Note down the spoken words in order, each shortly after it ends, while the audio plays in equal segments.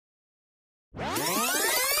This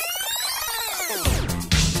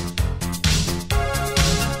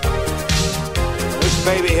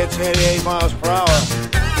baby hits 88 miles per hour.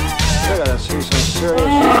 Look at us, he's some serious.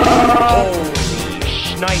 Holy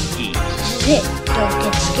shnikes. Sit, don't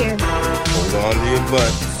get scared. Hold on to your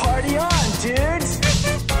butt. Party on, dudes.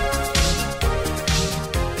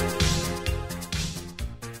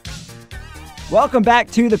 Welcome back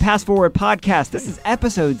to the Pass Forward podcast. This is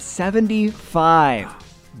episode 75.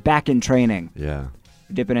 Back in training. Yeah.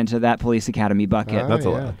 Dipping into that police academy bucket. That's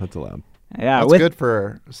allowed. That's allowed. Yeah, That's good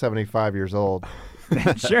for 75 years old.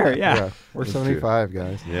 Sure, yeah. We're That's 75,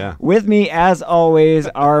 guys. Yeah. With me, as always,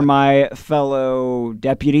 are my fellow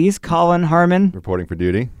deputies, Colin Harmon Reporting for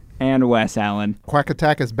duty. and Wes Allen. Quack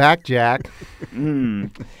Attack is back, Jack.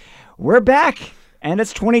 We're back, and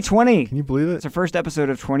it's 2020. Can you believe It's it? our first episode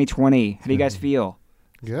of 2020. How do you guys feel?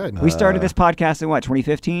 Good. We started this podcast in,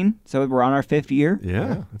 2015? So we're on our 5th year?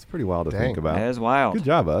 Yeah. It's pretty wild to Dang. think about. That is wild. Good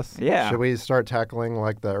job, us. Yeah, Should we start tackling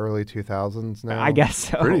like the early 2000s now? I guess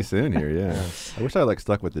so. Pretty soon here, yeah. I wish I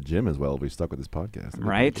stuck with the gym as well if we stuck with this podcast. That'd be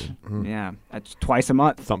Right? pretty good. Yeah, that's twice a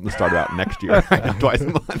month. Something to start out next year. Twice a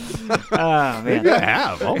month. Oh, man. I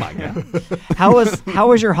have. Oh, my God. How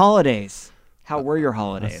was your holidays? How were your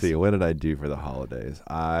holidays? Let's see. What did I do for the holidays?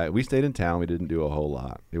 We stayed in town. We didn't do a whole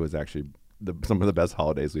lot. It was actually some of the best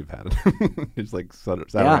holidays we've had. Just sat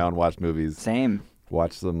Yeah. around, watched movies, Same.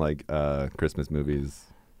 watched some Christmas movies,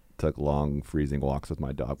 took long freezing walks with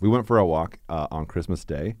my dog. We went for a walk on Christmas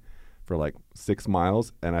Day for 6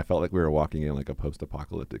 miles, and I felt like we were walking in a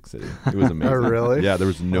post-apocalyptic city. It was amazing. Oh, really? Yeah, there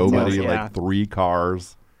was nobody, Yeah. 3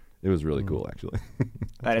 cars. It was really cool, actually.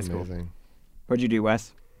 That is cool. Amazing. What'd you do,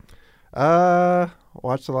 Wes?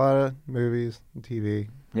 Watched a lot of movies and TV.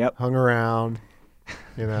 Yep. Hung around.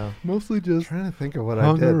 Mostly just Trying to think of what I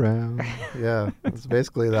hung did. around. Yeah, it's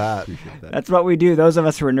basically that. Appreciate that. That's what we do. Those of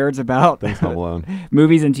us who are nerds about Thanks, Home Alone.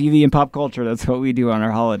 movies and TV and pop culture, that's what we do on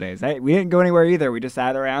our holidays. We didn't go anywhere either. We just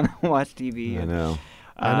sat around and watched TV. I and, know.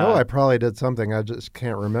 I know I probably did something. I just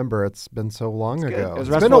can't remember. It's been so long good. ago. It was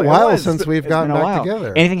It's been restful. a It while was. since we've It's gotten been a back while.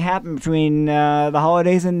 together. Anything happened between the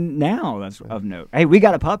holidays and now that's of note? Hey, we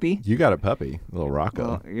got a puppy. You got a puppy, little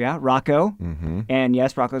Rocco. Yeah, Rocco. Mm-hmm. And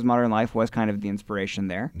yes, Rocco's Modern Life was kind of the inspiration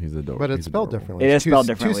there. He's adorable. But it's He's spelled adorable. differently. It It's is spelled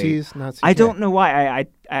two differently. C's, not CK. I don't know why. I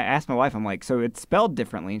asked my wife, I'm like, so it's spelled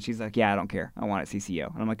differently? And she's like, yeah, I don't care. I want it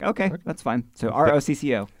CCO. And I'm like, okay, that's fine. So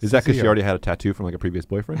ROCCO. Is that because she CCO. already had a tattoo from a previous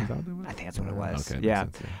boyfriend? Is that what it was? I think that's what it was. Okay, yeah.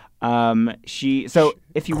 makes sense, So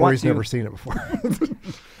if you Corey's want to, never seen it before.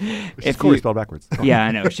 It's Corey spelled backwards. yeah,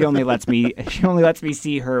 I know. She only lets me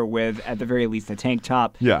see her with, at the very least, a tank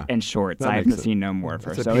top Yeah. and shorts. That I have makes to it. see no more of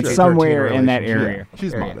her. It's a So it's PG-13 somewhere in that relationship. area.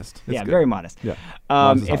 She's area. modest. It's Yeah, good. very modest. Yeah.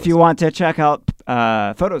 Mom's is If you modest. want to check out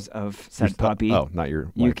photos of said Your puppy, Oh, not your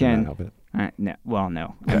wife you in can. that outfit. No, well,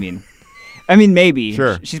 no. I mean, maybe.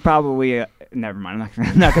 Sure. She's probably. Never mind.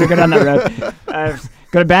 I'm not going to go down that road.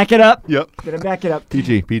 Going to back it up. Yep. Going to back it up.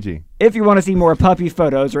 PG. If you want to see more puppy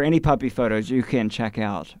photos or any puppy photos, you can check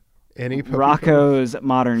out Any puppy Rocco's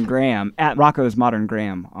Modern Graham at Rocco's Modern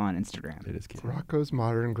Graham on Instagram. It is cute. Rocco's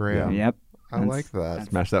Modern Graham. Yep. I like that.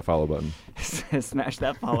 Smash that follow button. Smash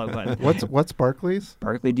that follow button. What's Barkley's?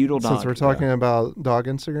 Barkley Doodle Dog. Since we're talking about dog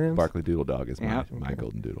Instagrams, Barkley Doodle Dog is my Yep.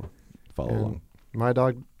 golden doodle. Follow And along. my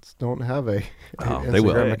dogs don't have a Oh, Instagram they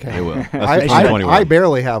will. account. They will. That's I, just I, 21. I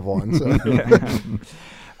barely have one.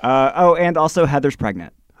 So and also Heather's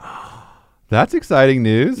pregnant. That's exciting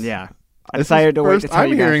news. Yeah. I This is decided to wait to first tell I'm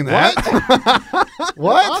you guys. hearing that.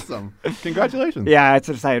 what? Awesome. Congratulations. Yeah, I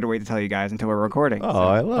decided to wait to tell you guys until we're recording. Oh,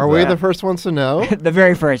 I love Are that. we the first ones to know? The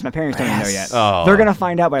very first. My parents don't even know yet. Oh. They're going to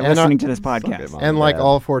find out by And listening to this podcast. it, Mom. And like Dad.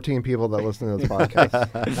 all 14 people that listen to this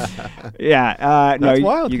podcast. Yeah, no, That's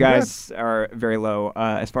wild. you guys are very low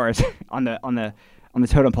as far as on the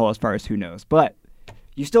totem pole as far as who knows, but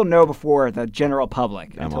you still know before the general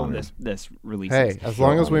public I'm until honored. this releases. Hey, as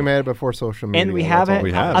long as we made it before social media. And we that's all. haven't.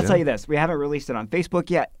 we have, I'll yeah. tell you this: we haven't released it on Facebook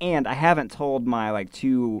yet, and I haven't told my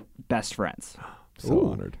two best friends So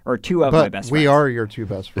honored. or two of my But best we friends. are your two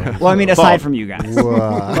best friends. Well, I mean, aside from you guys,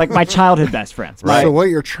 Wow. like my childhood best friends, right? So what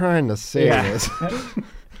you're trying to say Yeah. is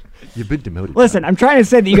You've been demoted. Listen, I'm trying to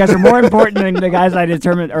say that you guys are more important than the guys I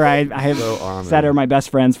determined, or I have So honored. said are my best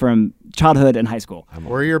friends from childhood and high school.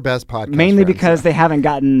 we're your best podcast. Mainly friends. because they haven't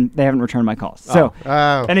returned my calls. So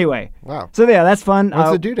Oh. anyway, Wow. so yeah, that's fun.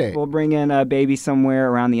 When's the due date? We'll bring in a baby somewhere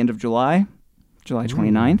around the end of July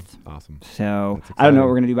 29th. Awesome. So That's I don't know what exciting.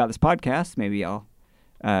 we're gonna do about this podcast. Maybe I'll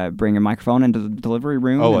bring a microphone into the delivery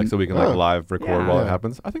room. Oh, and- so we can Oh. live record Yeah. while it Yeah.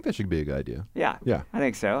 happens? I think that should be a good idea. yeah, Yeah. I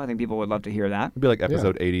think so. I think people would love to hear that. It'd be like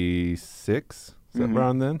episode 86,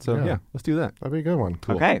 around then. So Yeah. yeah, let's do that. That'd be a good one.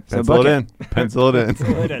 Cool. Okay, so Pencil book it in. Pencil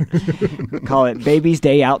it in. Call it Baby's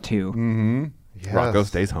Day Out 2. Mm-hmm. Yes. Rocco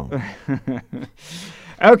stays home.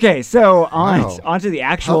 Okay, so Wow. on to the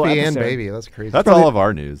actual Puppy episode. and baby. That's crazy. That's all of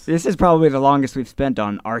our news. This is probably the longest we've spent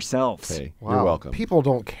on ourselves. Hey, Wow. you're welcome. People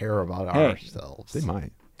don't care about Hey. ourselves. They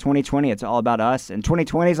might. 2020, it's all about us, and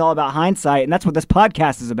 2020 is all about hindsight, and that's what this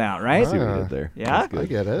podcast is about, right? I see what you did there. Yeah? That's good. I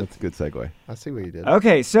get it. That's a good segue. I see what you did.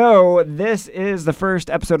 Okay, so this is the first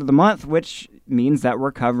episode of the month, which means that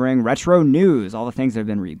we're covering retro news, all the things that have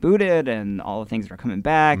been rebooted and all the things that are coming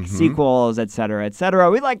back, sequels, etc., etc.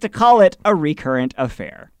 We like to call it a recurrent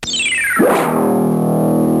affair.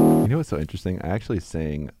 You know what's so interesting? I actually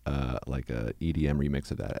sang like a EDM remix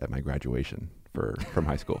of that at my graduation from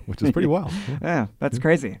high school, which is pretty wild. Yeah. Yeah, that's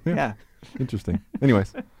crazy. Yeah. Interesting.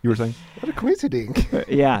 Anyways, you were saying? What a coincidence.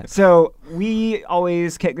 Yeah. So we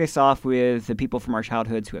always kick this off with the people from our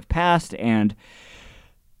childhoods who have passed, and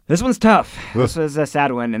this one's tough. This was a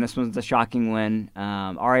sad one, and this one's a shocking one.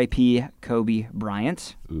 R.I.P. Kobe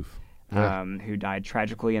Bryant, Oof. who died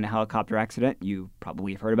tragically in a helicopter accident. You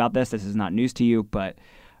probably have heard about this. This is not news to you, but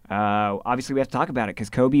obviously we have to talk about it because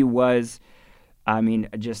Kobe was,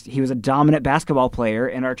 he was a dominant basketball player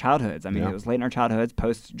in our childhoods. It was late in our childhoods,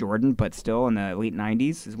 post Jordan, but still in the late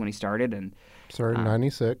 90s is when he started. And Started in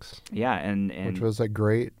 96, yeah, and which was a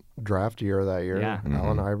great draft year that year. Yeah.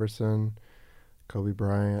 Allen Iverson, Kobe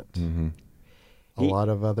Bryant, Mm-hmm. a lot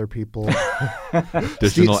of other people.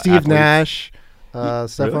 Additional Steve athletes. Nash,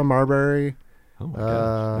 Stephon Marbury. Oh my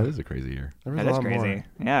gosh, that is a crazy year. There was that a is lot crazy. more.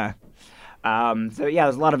 Yeah.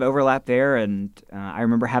 There's a lot of overlap there, and I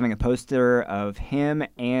remember having a poster of him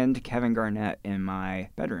and Kevin Garnett in my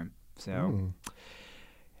bedroom. So,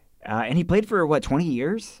 and he played for 20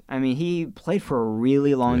 years? He played for a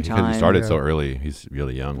really long Because time. he started Yeah. so early. He's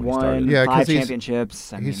really young when he Won started. Yeah, 'cause 5 he's-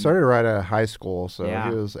 championships. He started right out of high school, so Yeah.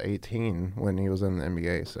 he was 18 when he was in the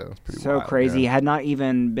NBA. So it's pretty so wild. crazy. He Yeah. had not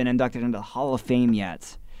even been inducted into the Hall of Fame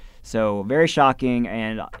yet. So very shocking.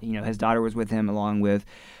 And his daughter was with him along with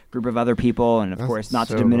a group of other people, and of That's course, not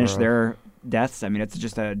to so diminish rough. their deaths. It's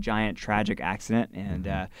just a giant tragic accident,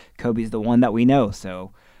 and Kobe's the one that we know.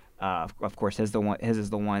 So. Of course, his is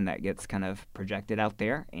the one that gets kind of projected out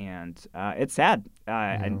there, and it's sad.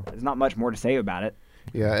 And there's not much more to say about it.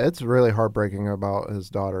 Yeah, it's really heartbreaking about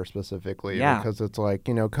his daughter specifically. Yeah. Because it's like,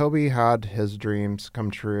 Kobe had his dreams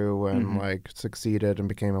come true and Mm-hmm. succeeded and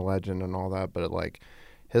became a legend and all that, but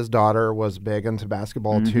his daughter was big into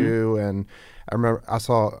basketball Mm-hmm. too, and I remember I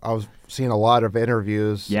was seeing a lot of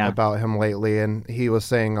interviews about him lately, and he was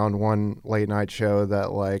saying on one late night show that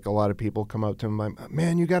a lot of people come up to him like,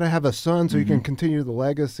 "Man, you got to have a son so you Mm-hmm. can continue the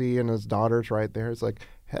legacy," and his daughter's right there. It's like,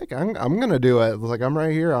 heck, I'm gonna do it. It's like, I'm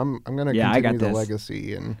right here. I'm gonna Yeah, I got continue the this.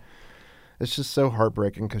 legacy, and it's just so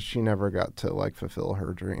heartbreaking because she never got to fulfill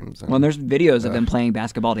her dreams. And, Well, and there's videos of them playing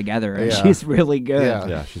basketball together, and Yeah. she's really good. Yeah.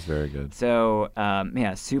 Yeah, she's very good. So,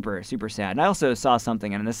 super, super sad. And I also saw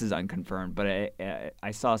something, and this is unconfirmed, but I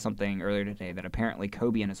saw something earlier today that apparently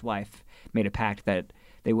Kobe and his wife made a pact that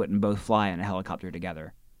they wouldn't both fly in a helicopter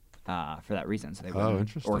together for that reason. So they wouldn't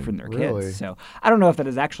interesting. orphan their Really? kids. So I don't know if that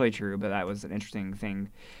is actually true, but that was an interesting thing,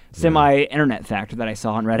 semi-internet fact that I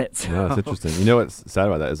saw on Reddit. So. Yeah, that's interesting. You know what's sad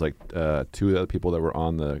about that is two of the people that were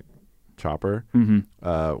on the chopper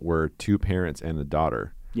were two parents and a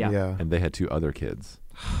daughter, Yeah. and they had two other kids.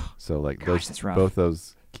 So that's rough. both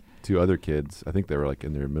those two other kids, I think they were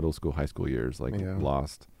in their middle school, high school years, Yeah.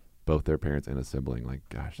 lost both their parents and a sibling.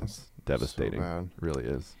 Gosh, that's devastating. bad. It really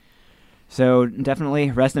is. So definitely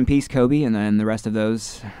rest in peace, Kobe, and then the rest of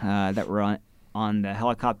those that were on the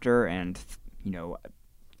helicopter. And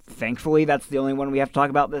thankfully, that's the only one we have to talk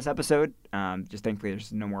about this episode. Just thankfully,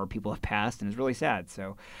 there's no more people have passed, and it's really sad.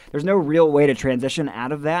 So there's no real way to transition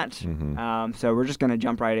out of that. So we're just going to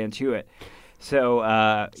jump right into it. So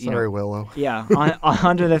Sorry, Willow. yeah,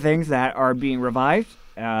 on to the things that are being revived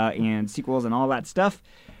and sequels and all that stuff.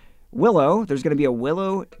 Willow, there's going to be a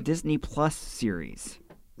Willow Disney Plus series,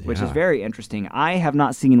 which is Yeah. very interesting. I have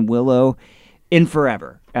not seen Willow in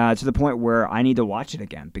forever, to the point where I need to watch it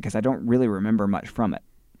again because I don't really remember much from it.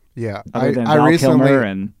 Yeah, Other than I Val recently Kilmer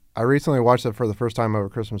and I recently watched it for the first time over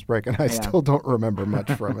Christmas break, and I still don't remember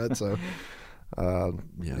much from it. So, Yeah,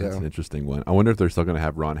 that's an interesting one. I wonder if they're still going to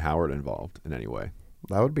have Ron Howard involved in any way.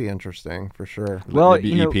 that would be interesting for sure. Well, Maybe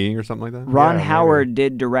you know, EPing or something like that? Ron Yeah, Howard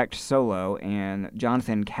did direct Solo, and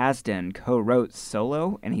Jonathan Kasdan co-wrote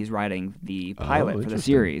Solo, and he's writing the pilot for the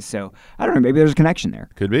interesting. series. So I don't know, maybe there's a connection there.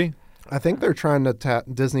 Could be. I think they're trying to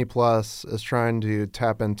Disney Plus is trying to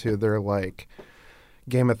tap into their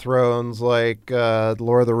Game of Thrones, like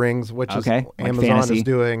Lord of the Rings, which is like Amazon fantasy. is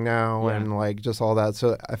doing now, and like just all that.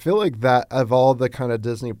 So I feel like that of all the kind of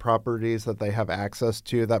Disney properties that they have access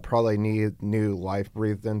to, that probably need new life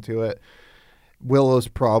breathed into it. Willow's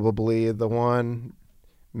probably the one.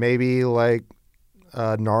 Maybe like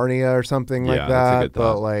Narnia or something like Yeah, that's a that. good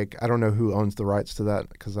But thought. like I don't know who owns the rights to that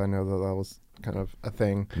because I know that was kind of a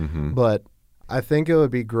thing. Mm-hmm. But I think it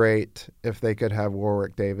would be great if they could have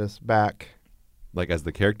Warwick Davis back. Like as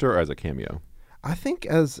the character or as a cameo? I think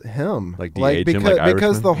as him, Like de-age him like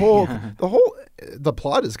because Irishman? the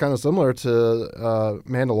plot is kind of similar to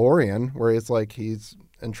Mandalorian, where it's like he's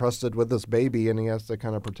entrusted with this baby and he has to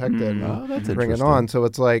kind of protect it and Oh, that's bring it interesting. on. So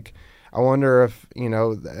it's like I wonder if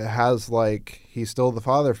it has like he's still the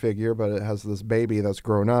father figure, but it has this baby that's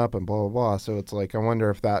grown up and blah blah blah. So it's like I wonder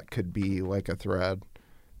if that could be like a thread.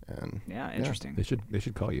 And Yeah, interesting. They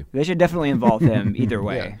should call you. They should definitely involve him either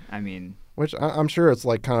way. Yeah. I mean, which I'm sure it's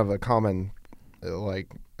like kind of a common,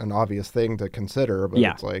 like an obvious thing to consider, but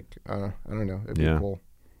Yeah. it's like I don't know, it'd Yeah. be cool.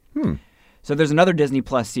 so there's another Disney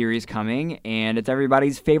Plus series coming, and it's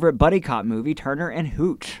everybody's favorite buddy cop movie, Turner and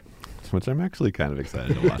Hooch. Which I'm actually kind of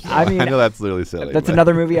excited to watch. I mean, I know that's really silly. That's but-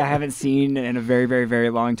 another movie I haven't seen in a very, very, very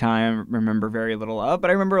long time. Remember very little of, but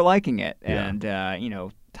I remember liking it. Yeah.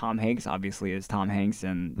 And Tom Hanks obviously is Tom Hanks,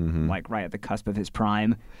 and Mhm. like right at the cusp of his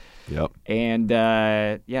prime. Yep. And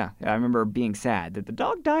I remember being sad. Did the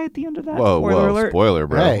dog die at the end of that? Whoa, Spoiler alert. spoiler,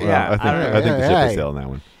 bro. Hey. Well, Yeah, I think I don't know. I think the ship Hey. is sailing that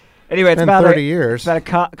one. Anyway, it's In about 30 years. It's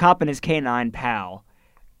about a cop and his canine pal,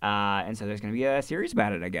 and so there's going to be a series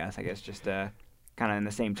about it. I guess just kind of in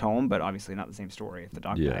the same tone, but obviously not the same story if the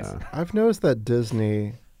dog dies. Yeah. I've noticed that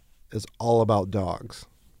Disney is all about dogs.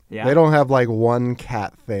 Yeah. They don't have like one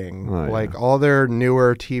cat thing. Oh, yeah. Like all their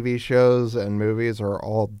newer TV shows and movies are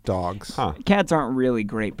all dogs. Huh. Cats aren't really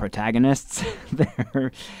great protagonists.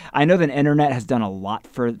 I know the internet has done a lot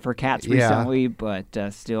for cats Yeah. recently, but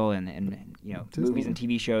still, in Disney- movies and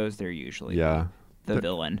TV shows, they're usually Yeah. the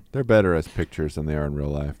villain. They're better as pictures than they are in real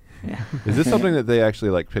life. Yeah. Is this something that they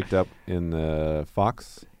actually like picked up in the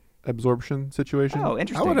Fox absorption situation? Oh, I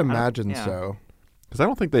interesting. would imagine yeah. so. Because I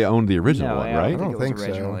don't think they owned the original No, one, I right? don't think I it don't was think so.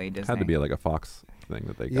 originally Disney. Had to be like a Fox thing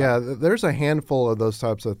that they got. Yeah, there's a handful of those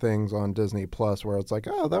types of things on Disney Plus where it's like,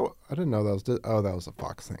 oh, I didn't know that was. That was a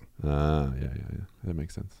Fox thing. Yeah. That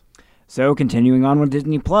makes sense. So, continuing on with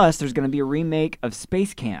Disney Plus, there's going to be a remake of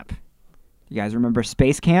Space Camp. You guys remember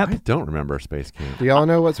Space I Camp? don't remember Space Camp. Do y'all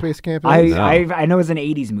know what Space Camp I is? No. I know it's an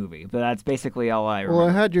 80s movie, but that's basically all I remember. Well,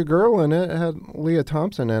 it had your girl in it. It had Leah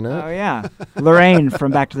Thompson in it. Oh, yeah. Lorraine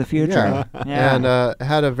from Back to the Future. Yeah. Yeah. And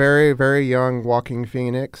had a very, very young Walking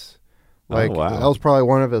Phoenix. Like wow. that was probably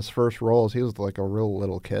one of his first roles. He was like a real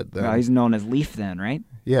little kid then. Well, he's known as Leaf then, right?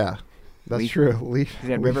 Yeah, that's Leaf- true. Leaf.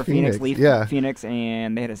 He had Leaf River Phoenix, Leaf Yeah, Phoenix,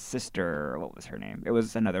 and they had a sister. What was her name? It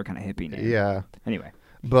was another kind of hippie name. yeah. Anyway.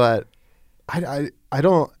 But I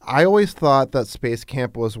don't. I always thought that Space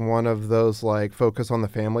Camp was one of those like focus on the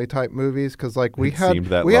family type movies because like we It seemed had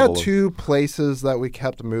that we had level of- two places that we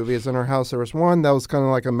kept movies in our house. There was one that was kind of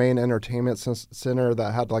like a main entertainment center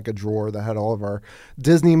that had like a drawer that had all of our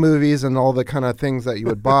Disney movies and all the kind of things that you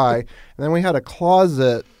would buy. And then we had a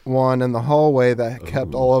closet one in the hallway that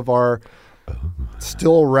kept all of our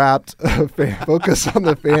still wrapped focus on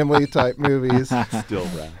the family type movies. Still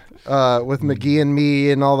rap. With McGee and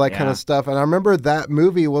Me and all that kind Yeah. of stuff. And I remember that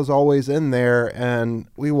movie was always in there, and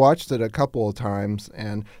we watched it a couple of times.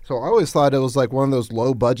 And so I always thought it was like one of those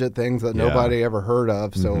low budget things that Yeah. nobody ever heard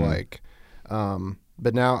of. So Mhm. like,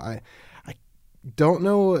 but now I don't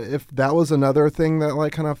know if that was another thing that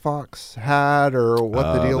like kind of Fox had or what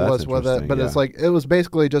the Oh, deal that's was with it. interesting, But it's yeah. like it was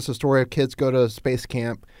basically just a story of kids go to space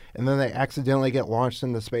camp and then they accidentally get launched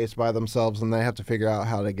into space by themselves and they have to figure out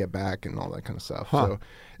how to get back and all that kind of stuff. Huh. So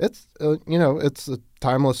it's it's a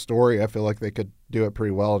timeless story. I feel like they could do it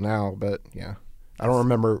pretty well now, but yeah, I don't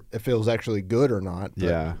remember if it was actually good or not. But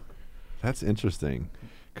Yeah, that's interesting.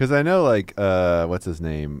 Because I know, like, what's his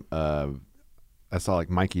name? I saw like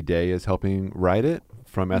Mikey Day is helping write it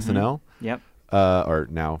from SNL, Yep. or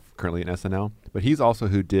now currently in SNL. But he's also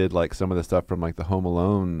who did like some of the stuff from like the Home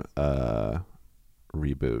Alone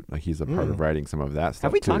reboot. Like he's a part of writing some of that stuff.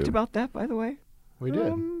 Have we too. talked about that, by the way? we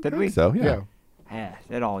did. Did I we? think so yeah. Yeah,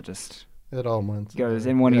 It all just it all went. goes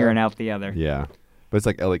in one ear and out the other. Yeah. But it's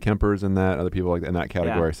like Ellie Kemper's in that, other people like in that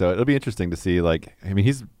category. Yeah. So it'll be interesting to see. Like, I mean,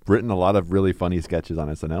 he's written a lot of really funny sketches on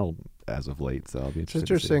SNL as of late. So I'll be It's interested.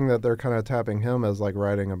 interesting that they're kind of tapping him as like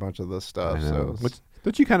writing a bunch of this I stuff. know. So it's- Which,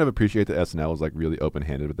 don't you kind of appreciate that SNL is like really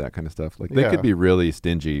open-handed with that kind of stuff? Like they Yeah. could be really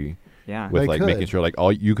stingy Yeah. with They like making could. sure like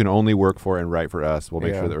all you can only work for and write for us. We'll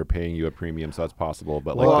make Yeah. sure that we're paying you a premium so it's possible.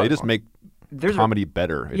 But like Well, they just make there's comedy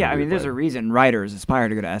better. in Yeah, I weird mean, there's way. a reason writers aspire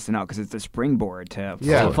to go to SNL because it's a springboard to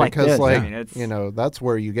Yeah, stuff like because this. like I mean, it's, that's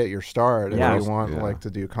where you get your start Yeah. if you want Yeah. like to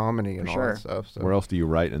do comedy and For all sure. that stuff. So. Where else do you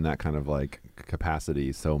write in that kind of like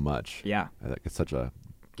capacity so much? yeah, Like, it's such a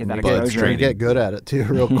get that But exposure. You get good at it too,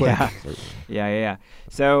 real quick. Yeah.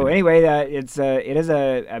 So anyway, it is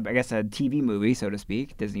I guess a TV movie, so to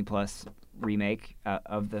speak, Disney Plus remake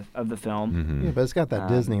of the film. Mhm. Yeah, but it's got that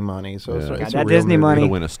Disney money, so Yeah. it's, Got it's that a real Disney movie. money.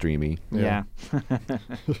 It'll win a streamy. Yeah.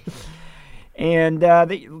 And I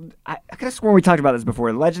could have sworn we talked about this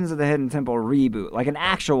before. Legends of the Hidden Temple reboot, like an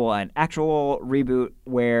actual reboot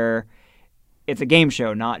where it's a game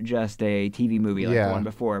show, not just a TV movie like the Yeah. one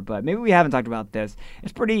before. But maybe we haven't talked about this.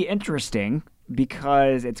 It's pretty interesting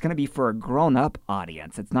because it's going to be for a grown-up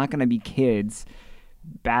audience. It's not going to be kids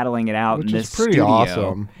battling it out Which in is this pretty studio.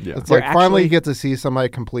 awesome. Yeah. It's They're like finally actually- you get to see somebody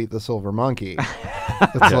complete the Silver Monkey.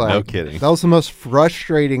 It's Yeah, like, no kidding. That was the most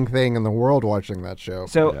frustrating thing in the world watching that show.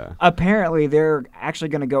 So Yeah. apparently they're actually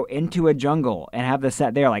going to go into a jungle and have the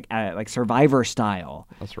set there like Survivor style.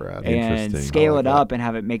 That's rad. And Interesting. scale I it like up and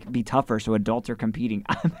have it be tougher so adults are competing.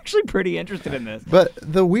 I'm actually pretty interested in this. But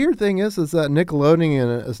the weird thing is that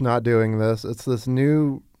Nickelodeon is not doing this. It's this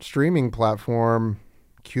new streaming platform,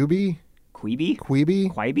 Quibi.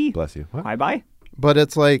 Quibi? Bless you. What? Quibi? But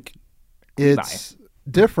it's like Quibi. it's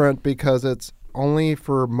different because it's only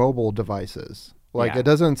for mobile devices. Like Yeah. it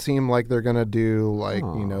doesn't seem like they're gonna do like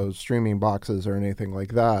Aw. streaming boxes or anything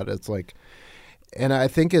like that. It's like, and I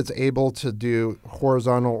think it's able to do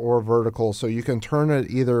horizontal or vertical, so you can turn it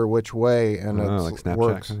either which way, and Oh, it like Snapchat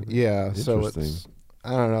works. kind of? Yeah, so Interesting. it's.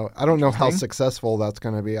 I don't know. I don't know how Interesting. successful that's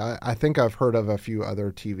going to be. I think I've heard of a few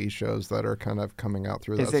other TV shows that are kind of coming out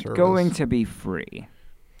through Is that it service. going to be free?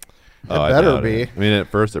 Oh, I better doubt be. it. I mean, at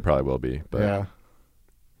first it probably will be, but Yeah.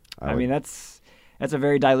 I mean, that's a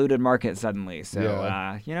very diluted market suddenly. So,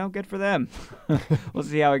 Yeah. good for them. We'll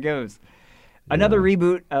see how it goes. Another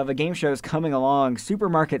reboot of a game show is coming along,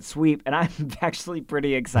 Supermarket Sweep, and I'm actually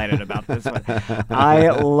pretty excited about this one. I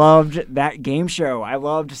loved that game show. I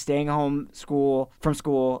loved staying home from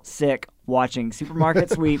school, sick, watching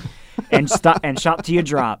Supermarket Sweep and Shop Till You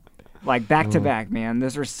Drop. Like back to back, man.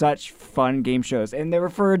 Those were such fun game shows. And they were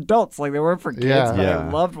for adults, like they weren't for kids, Yeah. but I Yeah.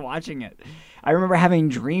 loved watching it. I remember having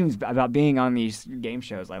dreams about being on these game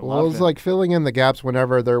shows. I Well, it loved was like filling in the gaps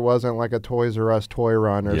whenever there wasn't like a Toys R Us toy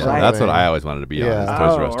run or yeah, something. that's what I always wanted to be on. Yeah. Is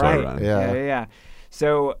Toys R Us Toy right. Run. Yeah. Yeah.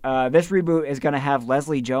 So this reboot is going to have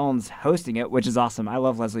Leslie Jones hosting it, which is awesome. I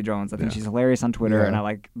love Leslie Jones. I think she's hilarious on Twitter, Yeah. and I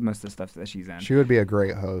like most of the stuff that she's in. She would be a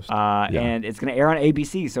great host. And it's going to air on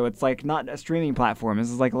ABC, so it's like not a streaming platform. This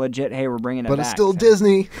is like legit, hey, we're bringing it but back. it's still So-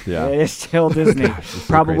 Disney. Yeah. It is still Disney.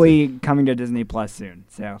 Probably coming to Disney Plus soon.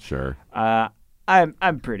 So Sure.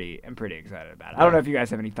 I'm pretty excited about it. I don't know if you guys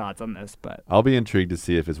have any thoughts on this, but I'll be intrigued to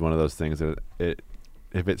see if it's one of those things that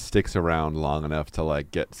if it sticks around long enough to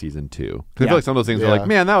like get season 2. 'Cause I Yeah. feel like some of those things are Yeah. like,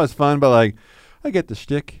 man, that was fun, but like I get the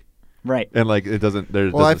shtick, right. and like it doesn't. There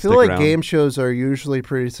Well, I doesn't feel stick like around. game shows are usually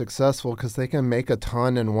pretty successful because they can make a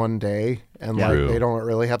ton in one day, and Yeah. like True. they don't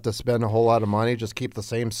really have to spend a whole lot of money. Just keep the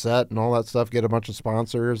same set and all that stuff. Get a bunch of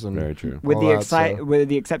sponsors and Very true. With all the that, so- with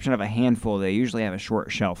the exception of a handful, they usually have a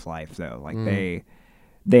short shelf life though. Like Mm.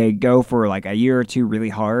 they go for like a year or two really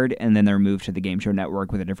hard, and then they're moved to the Game Show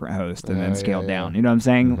Network with a different host, and then Yeah, scaled yeah, down. yeah. You know what I'm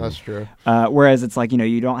saying? That's true. Whereas it's like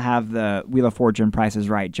you don't have the Wheel of Fortune, Price is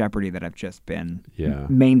Right, Jeopardy that have just been Yeah.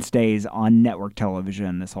 mainstays on network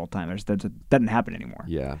television this whole time. That doesn't happen anymore.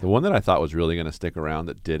 Yeah, the one that I thought was really going to stick around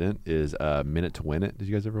that didn't is Minute to Win It. Did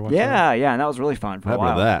you guys ever watch that? Yeah, and that was really fun for What a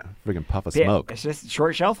happened while. to that? Freaking puff of Yeah, smoke. it's just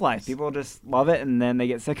short shelf life. People just love it, and then they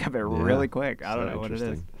get sick of it really quick. I don't So know what it is.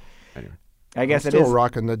 interesting. Anyway. I guess it Still is.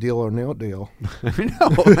 rocking the Deal or No Deal. No,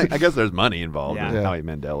 I guess there's money involved. Yeah. in Yeah. Howie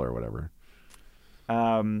Mandel or whatever.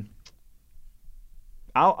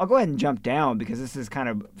 I'll go ahead and jump down because this is kind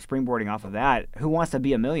of springboarding off of that. Who Wants to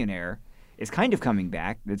Be a Millionaire is kind of coming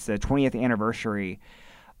back. It's the 20th anniversary,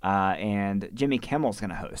 and Jimmy Kimmel's going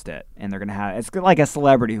to host it, and they're going to have it's like a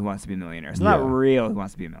celebrity Who Wants to Be a Millionaire. It's not Yeah. real Who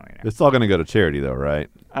Wants to Be a Millionaire. It's all going to go to charity, though, right?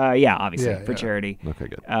 Yeah, obviously Yeah, for yeah. charity. Okay,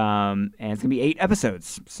 good. And it's gonna be 8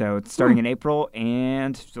 episodes, so it's starting in April.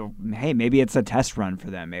 And so, hey, maybe it's a test run for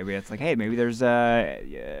them. Maybe it's like, hey, maybe there's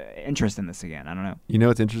interest in this again. I don't know. You know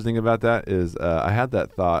what's interesting about that is I had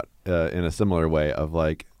that thought in a similar way of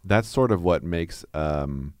like that's sort of what makes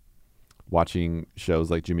watching shows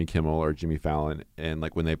like Jimmy Kimmel or Jimmy Fallon and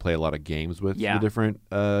like when they play a lot of games with Yeah. the different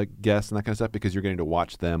guests and that kind of stuff because you're getting to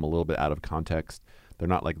watch them a little bit out of context. They're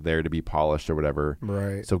not like there to be polished or whatever.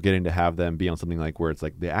 Right. So getting to have them be on something like where it's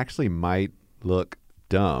like they actually might look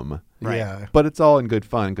dumb. Right. Yeah. But it's all in good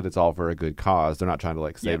fun because it's all for a good cause. They're not trying to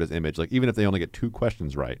like save Yep. his image. Like even if they only get 2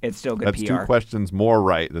 questions right, It's still good that's PR. 2 questions more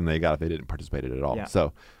right than they got if they didn't participate in it at all. Yeah.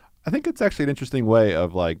 So I think it's actually an interesting way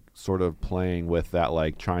of like sort of playing with that,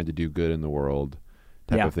 like trying to do good in the world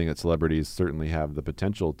type Yeah. of thing that celebrities certainly have the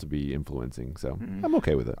potential to be influencing. So Mm-hmm. I'm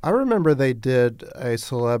okay with it. I remember they did a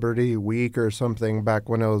celebrity week or something back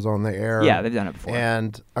when it was on the air. Yeah, they've done it before.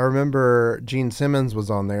 And I remember Gene Simmons was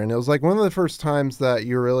on there, and it was like one of the first times that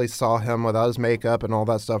you really saw him without his makeup and all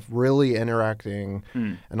that stuff, really interacting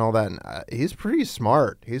and all that. And, he's pretty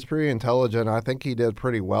smart. He's pretty intelligent. I think he did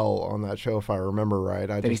pretty well on that show, if I remember right.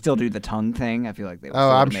 Did he still do the tongue thing? I feel like they. Oh,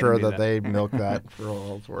 I'm sure that they milked that for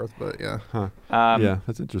all it's worth, but yeah. Yeah,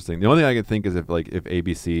 that's interesting. The only thing I could think is if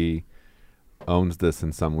ABC owns this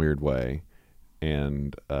in some weird way,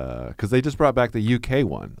 and because they just brought back the UK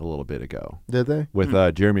one a little bit ago Did they? with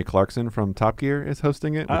Jeremy Clarkson from Top Gear is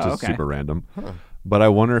hosting it, which Oh, is okay. super random. But I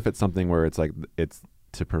wonder if it's something where it's like it's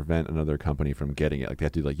to prevent another company from getting it. Like they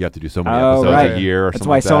have to you have to do so many Oh, episodes right. a year. Or That's something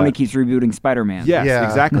why like Sony that. keeps rebooting Spider-Man. Yes, Yeah.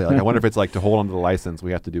 exactly. Like I wonder if it's like to hold on to the license,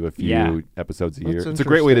 we have to do a few Yeah. episodes a That's year. It's a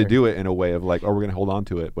great way to interesting. do it in a way of like, oh, we're going to hold on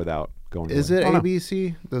to it without going. Is away. it I don't know.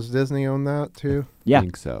 ABC? Does Disney own that too? Yeah. I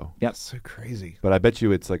think so. Yep. That's so crazy. But I bet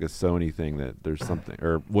you it's like a Sony thing that there's something,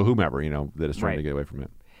 or well, whomever, that is trying Right. to get away from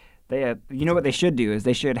it. They, you know what they should do is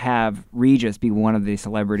they should have Regis be one of the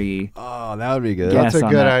celebrity Oh, that would be good. That's guests a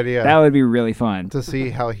on good that. idea. That would be really fun. To see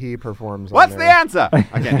how he performs. What's on the there. answer? I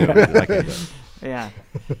can't do it. I can't do it. Yeah,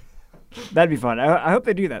 that'd be fun. I hope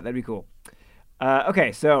they do that. That'd be cool.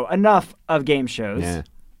 Okay, so enough of game shows. Yeah.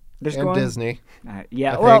 There's And going, Disney.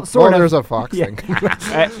 Yeah, I well, think. sort of. There's a Fox Yeah. thing.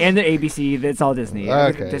 And the ABC. That's all Disney.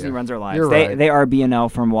 Okay, Disney yeah. runs our lives. You're They right. they are B&L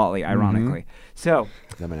from Wally, ironically. So,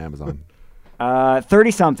 I'm on Amazon.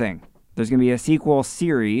 30-something. There's going to be a sequel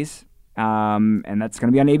series, and that's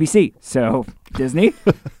going to be on ABC. So, Disney.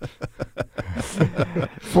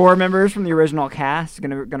 4 members from the original cast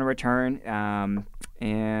going to return,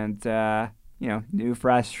 and new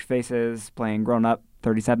fresh faces playing grown-up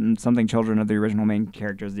 37-something children of the original main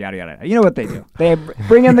characters. Yada yada. You know what they do? They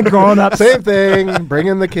bring in the grown-ups. Same thing. Bring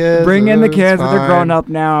in the kids. Bring in the it's kids. They're fine. grown up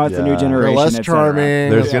now. It's a new Yeah. generation. They're less et cetera. charming.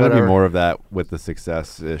 There's going to be whatever. more of that with the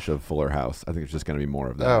success-ish of Fuller House. I think it's just going to be more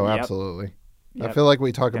of that. Oh, Yep. absolutely. I Yep. feel like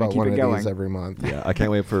we talk Gonna about keep one it of going. these every month. Yeah, I can't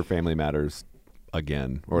wait for Family Matters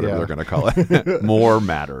again, or whatever Yeah. they're going to call it. More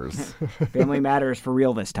Matters. Family Matters for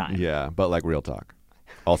real this time. Yeah, but like real talk.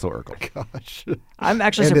 Also Urkel. Gosh. I'm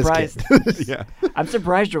actually And his surprised. Yeah. I'm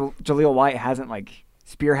surprised Jaleel White hasn't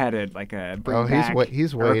spearheaded like a bring Oh, back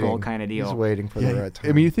he's Urkel waiting. kind of deal. He's waiting for the right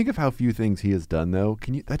time. I mean, you think of how few things he has done, though.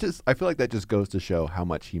 I feel like that just goes to show how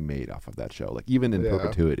much he made off of that show. Like even in Yeah.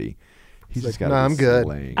 perpetuity, he's It's just like, got. "Nah, I'm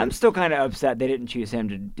good." I'm still kind of upset they didn't choose him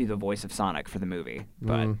to do the voice of Sonic for the movie.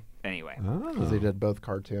 But anyway, because they did both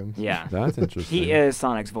cartoons. yeah, That's interesting. he is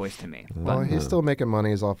Sonic's voice to me. Well, he's still making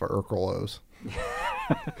monies off of Urkelos.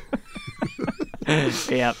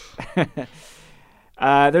 Yep.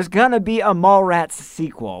 There's gonna be a Mallrats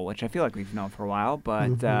sequel, which I feel like we've known for a while, but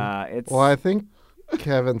it's Well, I think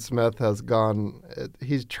Kevin Smith has gone.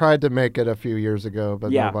 He's tried to make it a few years ago,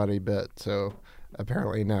 but Yeah. nobody bit. So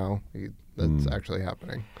apparently now that's actually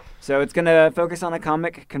happening. so it's gonna focus on a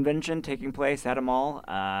comic convention taking place at a mall.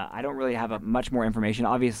 I don't really have much more information.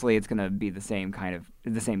 Obviously, it's gonna be the same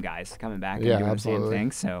guys coming back and Yeah, doing absolutely. the same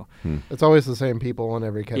thing. So It's always the same people in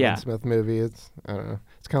every Kevin Yeah. Smith movie. It's I don't know.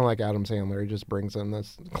 It's kind of like Adam Sandler. He just brings in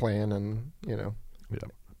this clan, and Yeah.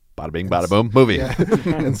 Bada bing, bada boom, movie. yeah,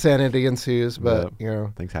 insanity ensues. But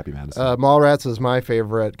Thanks, Happy Madison. Mallrats is my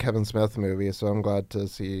favorite Kevin Smith movie, so I'm glad to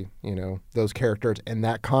see those characters in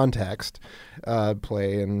that context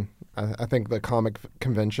play. And I think the comic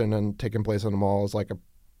convention and taking place in a mall is like a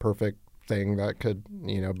perfect thing that could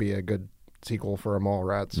be a good sequel for a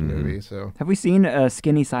Mallrats movie. So have we seen a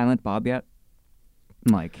Skinny Silent Bob yet?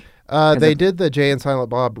 they did the Jay and Silent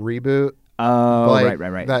Bob reboot. Oh, Like,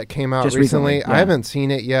 right. That came out Just recently. recently, I yeah. haven't seen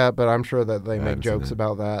it yet, but I'm sure that they make haven't seen jokes it.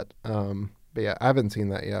 about that. But yeah, I haven't seen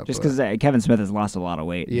that yet. Just but- because Kevin Smith has lost a lot of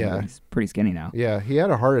weight. Yeah. He's pretty skinny now. Yeah, he had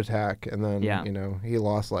a heart attack, and then Yeah. he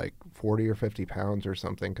lost like 40 or 50 pounds or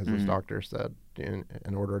something because Mm. his doctor said in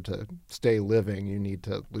order to stay living, you need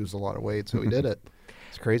to lose a lot of weight. So he did it.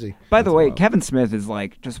 It's crazy. By the That's way, wild. Kevin Smith is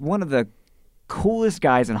just one of the coolest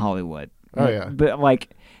guys in Hollywood. Oh, yeah. But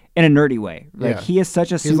in a nerdy way. Yeah. He is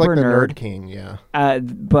such a He's super like the nerd. nerd king. Yeah.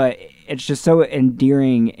 But it's just so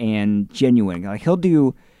endearing and genuine. Like he'll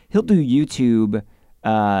do YouTube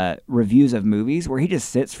reviews of movies where he just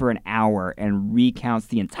sits for an hour and recounts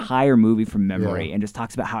the entire movie from memory Yeah. and just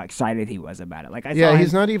talks about how excited he was about it. Like I Yeah, saw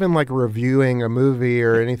he's him, not even like reviewing a movie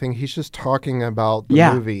or anything. He's just talking about the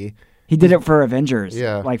Yeah. movie. He did it for Avengers,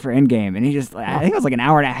 Yeah. like for Endgame, and he just, I think it was like an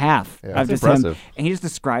hour and a half Yeah. of That's just impressive. him, and he just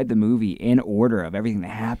described the movie in order of everything that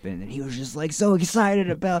happened, and he was just like so excited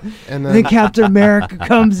about, And then then Captain America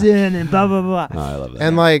comes in and blah blah blah. Oh, I love that.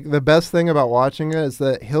 and like the best thing about watching it is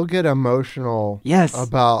that he'll get emotional. Yes.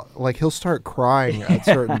 About like he'll start crying at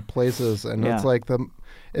certain places, and Yeah. it's like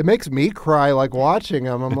it makes me cry like watching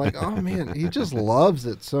him. I'm like, oh man, he just loves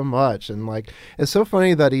it so much, and like it's so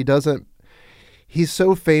funny that he doesn't. He's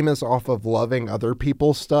so famous off of loving other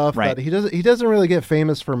people's stuff Right. that he doesn't really get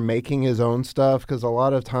famous for making his own stuff, because a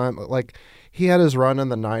lot of time like he had his run in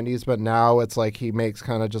the 90s, but now it's like he makes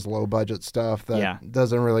kind of just low budget stuff that Yeah.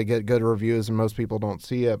 doesn't really get good reviews and most people don't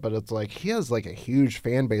see it, but it's like he has like a huge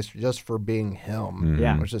fan base just for being him,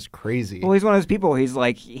 Yeah. which is crazy. Well, he's one of those people. He's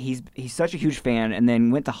like he's such a huge fan, and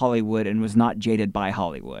then went to Hollywood and was not jaded by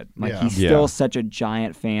Hollywood. Like Yeah. he's Yeah. still such a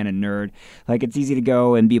giant fan and nerd. Like it's easy to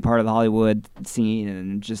go and be a part of the Hollywood scene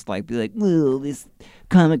and just like be like, "Well, these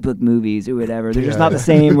comic book movies or whatever. They're just not the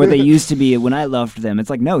same where they used to be when I loved them." It's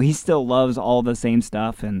like no, he still loves all the same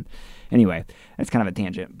stuff. And anyway, that's kind of a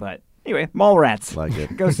tangent, but anyway, Mallrats. Like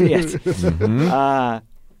it. Go see it.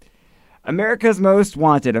 America's Most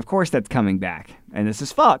Wanted. Of course, that's coming back, and this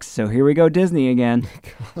is Fox. So here we go, Disney again.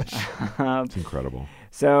 It's incredible.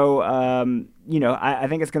 So, I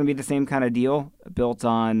think it's going to be the same kind of deal, built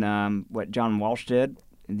on what John Walsh did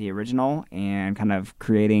in the original, and kind of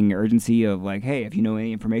creating urgency of like, hey, if you know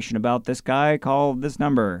any information about this guy, call this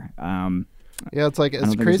number. Yeah, it's like don't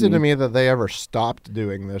it's think crazy it's to me. me that they ever stopped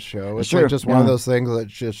doing this show. It's Sure, like just one of yeah. those things that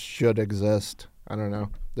just should exist. I don't know.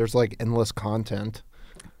 There's like endless content.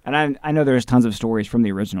 And I know there's tons of stories from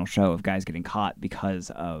the original show of guys getting caught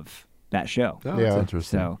because of that show. Oh, Yeah. that's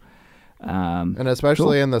interesting. So, And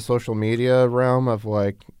especially in the social media realm of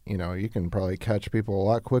like, you can probably catch people a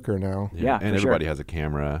lot quicker now. Yeah, and for sure. everybody has a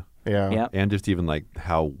camera. Yeah. Yep. And just even like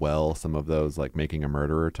how well some of those like Making a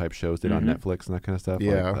Murderer type shows did on Netflix and that kind of stuff.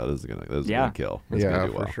 Yeah. Like, this is gonna Yeah. kill. It's Yeah, gonna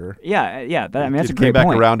do well. for sure. Yeah, that's It a came great back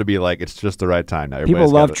point. around to be like it's just the right time now. People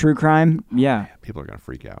Everybody's love got it. true crime. Yeah. People are gonna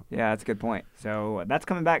freak out. Yeah, that's a good point. So that's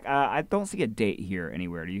coming back. I don't see a date here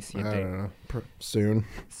anywhere. Do you see a I date? don't know. Soon.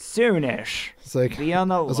 Soonish. It's like Be on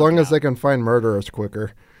the as long as lookout. they can find murderers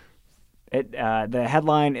quicker. The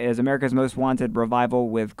headline is America's Most Wanted revival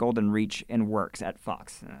with Golden Reach in works at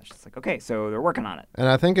Fox. And it's just like, okay, so they're working on it. And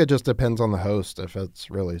I think it just depends on the host if it's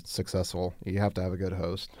really successful. You have to have a good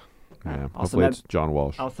host. Yeah. I'll Hopefully submit- it's John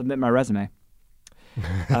Walsh. I'll submit my resume.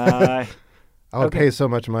 I would Okay. pay so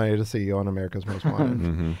much money to see you on America's Most Wanted.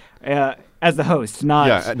 Mm-hmm. As the host, not.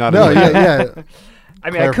 Yeah, not No, as yeah, like- yeah. I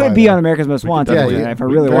mean, I clarify could be that. on America's Most Wanted Yeah, if I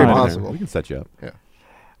really very wanted. possible. We can set you up.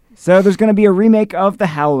 So there's going to be a remake of The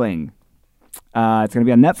Howling. It's going to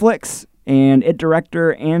be on Netflix, and it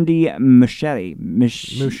director Andy Muschietti.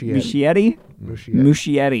 Muschietti.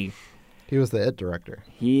 Muschietti. He was the It director.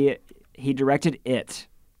 He directed It,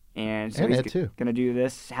 and so And he's It, too. going to do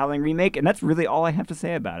this Howling remake, and that's really all I have to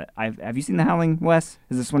say about it. Have you seen The Howling, Wes?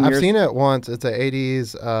 Is this one I've yours? seen it once. It's an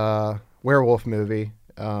 80s werewolf movie.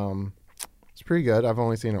 It's pretty good. I've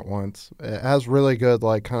only seen it once. It has really good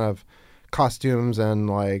like kind of costumes and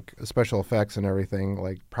like special effects and everything,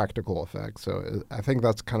 like practical effects. So I think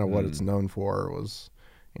that's kind of what it's known for was,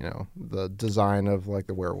 the design of like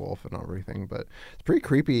the werewolf and everything. But it's pretty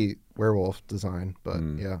creepy werewolf design. But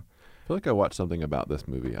yeah. I feel like I watched something about this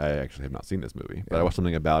movie. I actually have not seen this movie, but I watched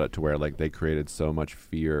something about it to where like they created so much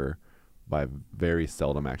fear by very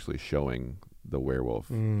seldom actually showing the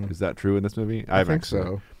werewolf. Is that true in this movie? I haven't think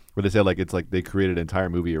actually- so. Where they say like it's like they created an entire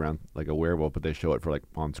movie around like a werewolf, but they show it for like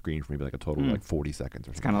on screen for maybe like a total of like 40 seconds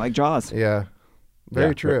or It's something. kind of like Jaws. Yeah. Very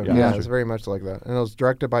Yeah, true. yeah, Yeah, that's it's true. very much like that. And it was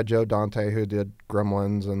directed by Joe Dante, who did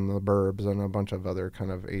Gremlins and The Burbs and a bunch of other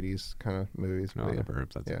kind of 80s kind of movies. No, But the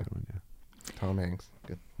Burbs. That's Yeah. a good one. Yeah. Tom Hanks.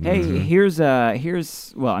 Good. Hey, here's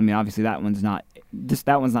well, I mean, obviously that one's not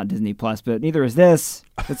Disney Plus, but neither is this.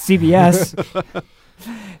 It's CBS.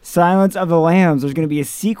 Silence of the Lambs. There's going to be a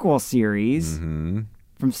sequel series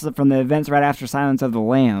from the events right after Silence of the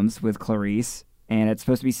Lambs with Clarice, and it's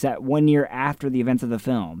supposed to be set 1 year after the events of the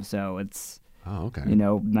film. So it's Oh, okay.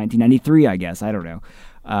 1993, I guess. I don't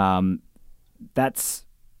know. That's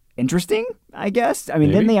interesting, I guess. I mean,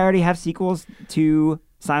 didn't Maybe. they already have sequels to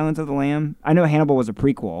Silence of the Lamb? I know Hannibal was a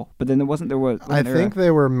prequel, but then there was. I think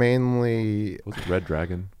they were mainly. Was it Red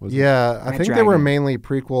Dragon? Was it? Yeah, I Red think they were Dragon. mainly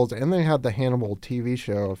prequels, and they had the Hannibal TV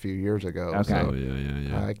show a few years ago. Okay. Oh So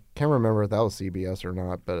yeah. I can't remember if that was CBS or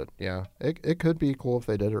not, but yeah, it could be cool if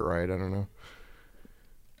they did it right. I don't know.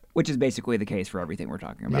 Which is basically the case for everything we're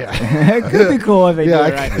talking about. Yeah. It could be cool if they Yeah,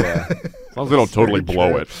 do it right. Yeah. As long as they don't totally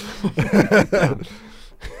blow it.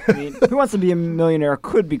 I mean, Who Wants to Be a Millionaire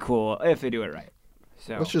could be cool if they do it right.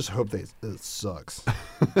 So Let's just hope it sucks.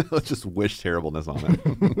 Let's just wish terribleness on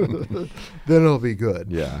it. Then it'll be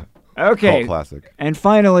good. Yeah. okay. Cult classic. And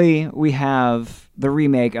finally, we have the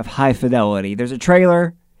remake of High Fidelity. There's a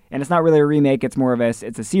trailer, and it's not really a remake. It's more of it's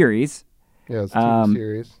a series. Yeah, it's a TV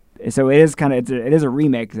series. So it is kind of it is a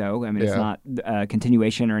remake though. I mean, it's Yeah. not a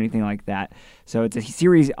continuation or anything like that. So it's a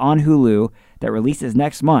series on Hulu that releases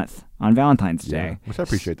next month on Valentine's Day. Which I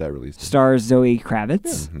appreciate that release. Stars Zoe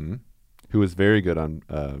Kravitz, Who was very good on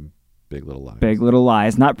Big Little Lies. Big Little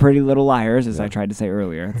Lies, not Pretty Little Liars, as I tried to say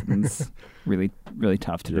earlier. It's really, really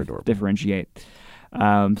tough to differentiate.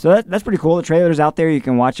 So that's pretty cool. The trailer's out there. You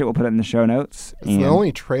can watch it. We'll put it in the show notes. It's the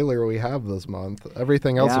only trailer we have this month.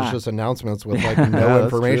 Everything else Yeah. is just announcements with like Yeah, no that's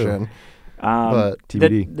information. But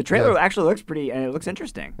TBD. The trailer Yeah. actually looks pretty, and it looks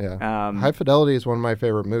interesting. yeah, High Fidelity is one of my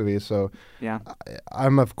favorite movies. So Yeah.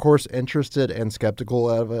 I'm of course interested and skeptical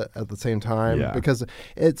of it at the same time Yeah. because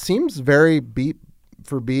it seems very beat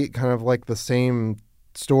for beat, kind of like the same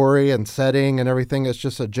story and setting and everything. It's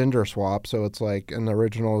just a gender swap. So it's like in the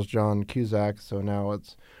original is John Cusack, so now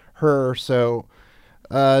it's her. So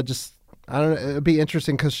just I don't know. It'd be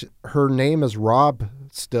interesting because her name is Rob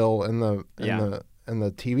still in the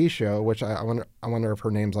TV show, which I wonder if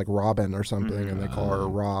her name's like Robin or something, and they call her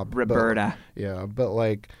Rob. Roberta. But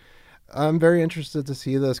like, I'm very interested to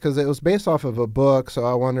see this because it was based off of a book, so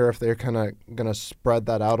I wonder if they're kind of gonna spread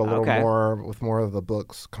that out a little more with more of the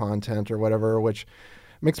book's content or whatever, which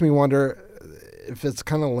makes me wonder if it's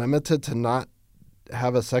kind of limited to not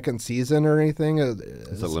have a second season or anything.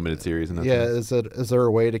 It's a limited series. In that Yeah, sense. is there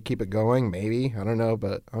a way to keep it going? Maybe, I don't know,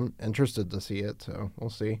 but I'm interested to see it, so we'll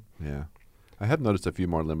see. Yeah. I have noticed a few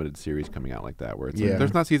more limited series coming out like that where it's like, Yeah.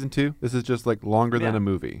 there's not season 2. This is just like longer than Yeah. a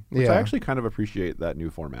movie. Which Yeah. I actually kind of appreciate that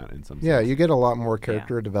new format in some Yeah, sense. you get a lot more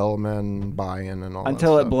character development and buy-in and all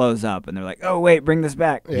Until that it stuff. blows up, and they're like, "Oh wait, bring this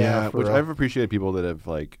back." Yeah, for which real. I've appreciated people that have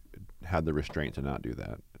like had the restraint to not do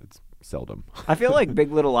that. It's seldom. I feel like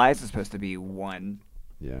Big Little Lies is supposed to be one,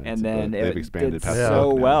 Yeah. and it's- then they've it expanded did past Yeah. the so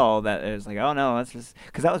book now. well that it was like, "Oh no, that's just,"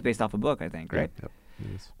 because that was based off a book, I think, right? Yep.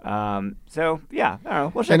 It is. So yeah, I don't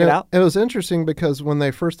know. We'll check And it out. It was interesting because when they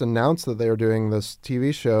first announced that they were doing this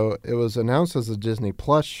TV show, it was announced as a Disney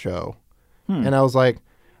Plus show, and I was like,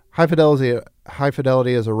 High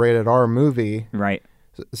Fidelity is a rated R movie, Right.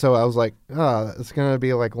 so I was like, it's gonna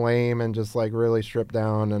be like lame and just like really stripped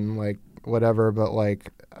down and like whatever, but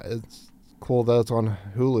like it's cool that it's on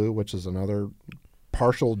Hulu, which is another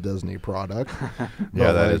partial Disney product. Yeah,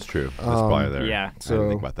 But, that like, is true. That's probably there. yeah. I didn't So-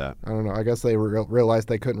 think about that. I don't know. I guess they realized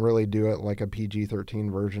they couldn't really do it like a PG-13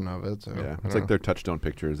 version of it. So Yeah, I it's don't like know. their Touchstone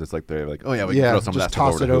pictures. It's like they're like, oh yeah, we yeah, can throw some of just that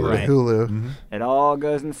stuff toss it over to to Hulu. Hulu. It all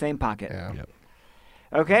goes in the same pocket. Yeah. Yep.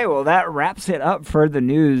 Okay, well, that wraps it up for the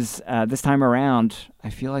news this time around. I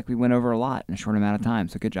feel like we went over a lot in a short amount of time,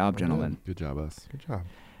 so good job, gentlemen. Good job, us. Good job.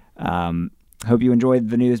 Hope you enjoyed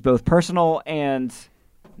the news, both personal and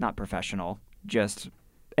not professional, just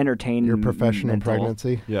entertaining. Your professional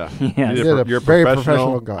pregnancy. Yeah. Yes. You did a You're very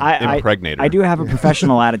professional professional guy. impregnator. I do have a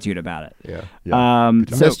professional attitude about it. Yeah. Yeah.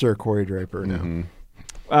 So, Mr. Corey Draper now.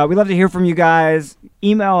 we'd love to hear from you guys.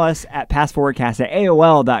 Email us at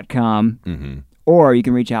passforwardcast@aol.com, or you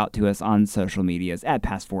can reach out to us on social medias at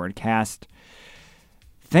passforwardcast.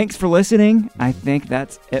 Thanks for listening. I think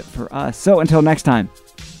that's it for us. So until next time.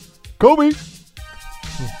 Kobe.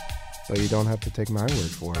 But you don't have to take my word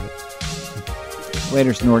for it.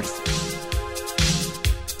 Later, Snorks.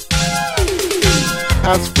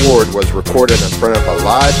 Pass Forward was recorded in front of a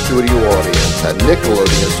live studio audience at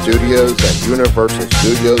Nickelodeon Studios at Universal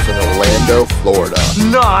Studios in Orlando, Florida.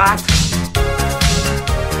 Not.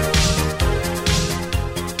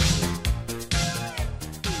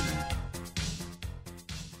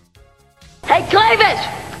 Hey,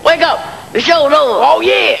 Clavis! Wake up! The show's over. Oh,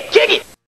 yeah! Kick it!